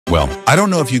Well, I don't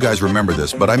know if you guys remember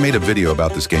this, but I made a video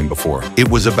about this game before.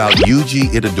 It was about Yuji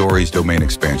Itadori's domain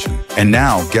expansion. And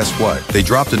now, guess what? They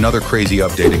dropped another crazy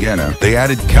update again. They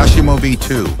added Kashimo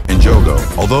V2 and Jogo,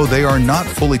 although they are not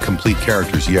fully complete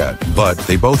characters yet, but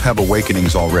they both have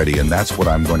awakenings already, and that's what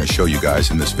I'm going to show you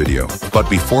guys in this video. But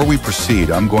before we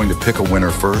proceed, I'm going to pick a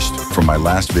winner first from my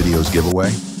last video's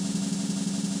giveaway.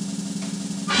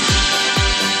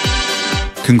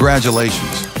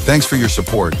 Congratulations. Thanks for your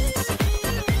support.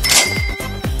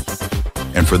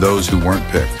 And for those who weren't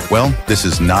picked, well, this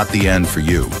is not the end for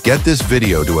you. Get this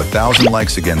video to 1,000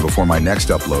 likes again before my next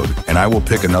upload, and I will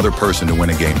pick another person to win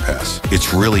a Game Pass.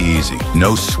 It's really easy.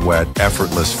 No sweat,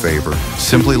 effortless favor.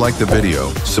 Simply like the video,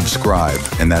 subscribe,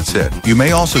 and that's it. You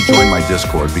may also join my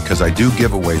Discord because I do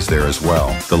giveaways there as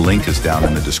well. The link is down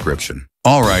in the description.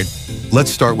 All right, let's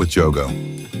start with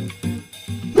Jogo.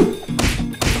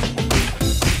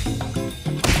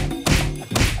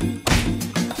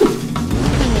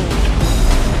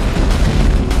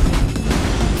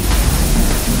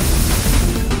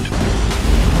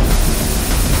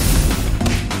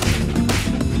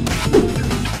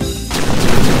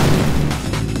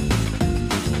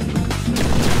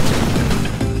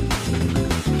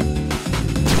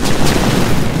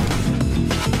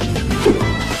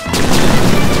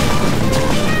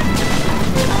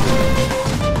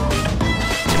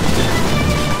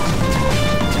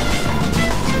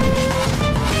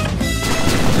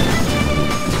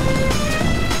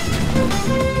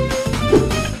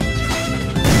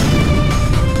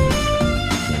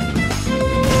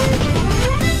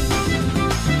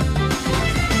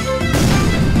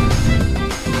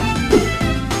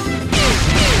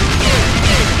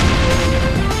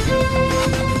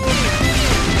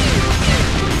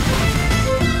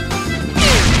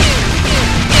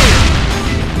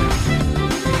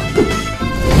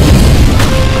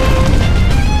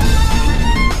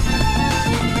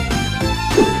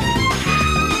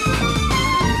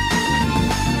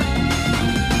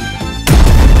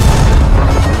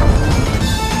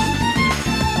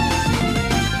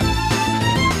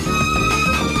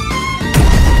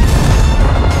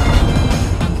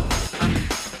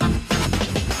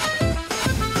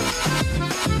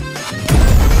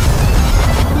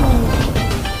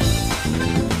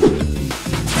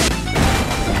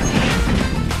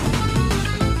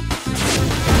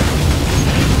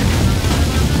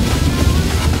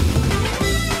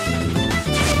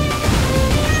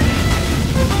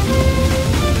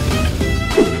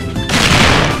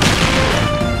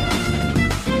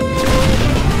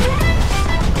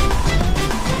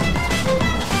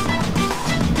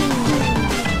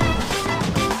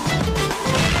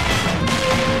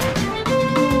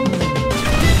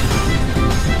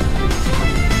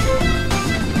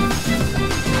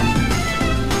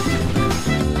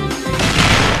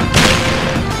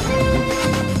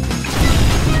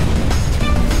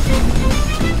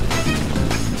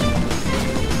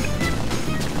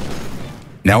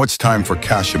 Now it's time for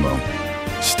Kashimo.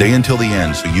 Stay until the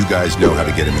end so you guys know how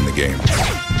to get him in the game.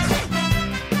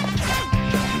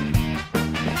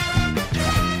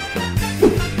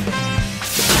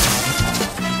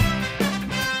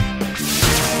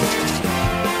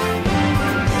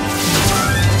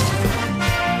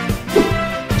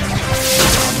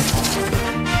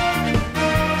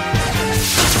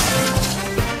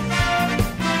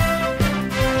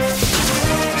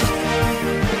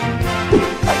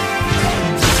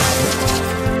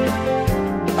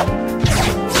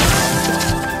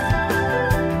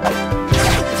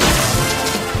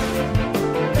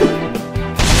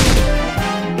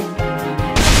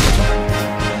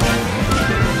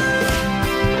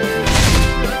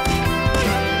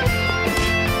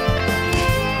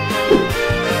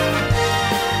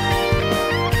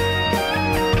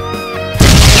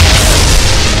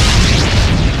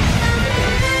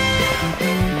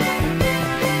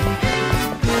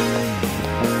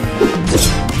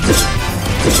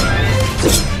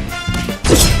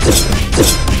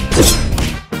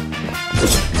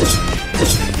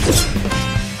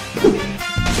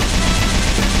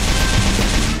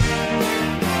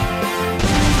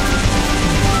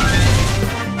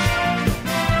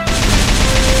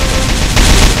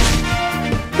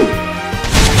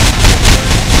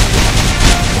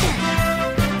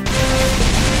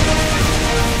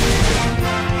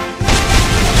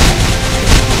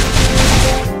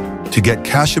 To get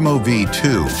Kashimo V2,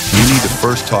 you need to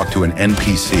first talk to an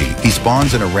NPC. He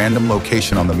spawns in a random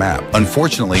location on the map.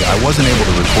 Unfortunately, I wasn't able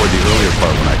to record the earlier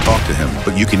part when I talked to him,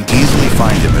 but you can easily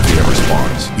find him if he ever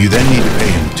spawns. You then need to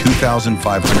pay him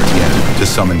 2,500 yen to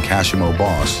summon Kashimo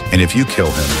Boss, and if you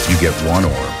kill him, you get 1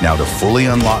 orb. Now to fully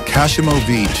unlock Kashimo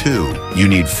V2, you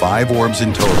need 5 orbs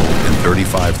in total and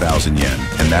 35,000 yen,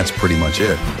 and that's pretty much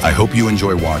it. I hope you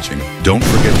enjoy watching. Don't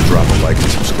forget to drop a like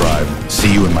and subscribe.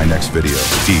 See you in my next video.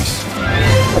 Peace.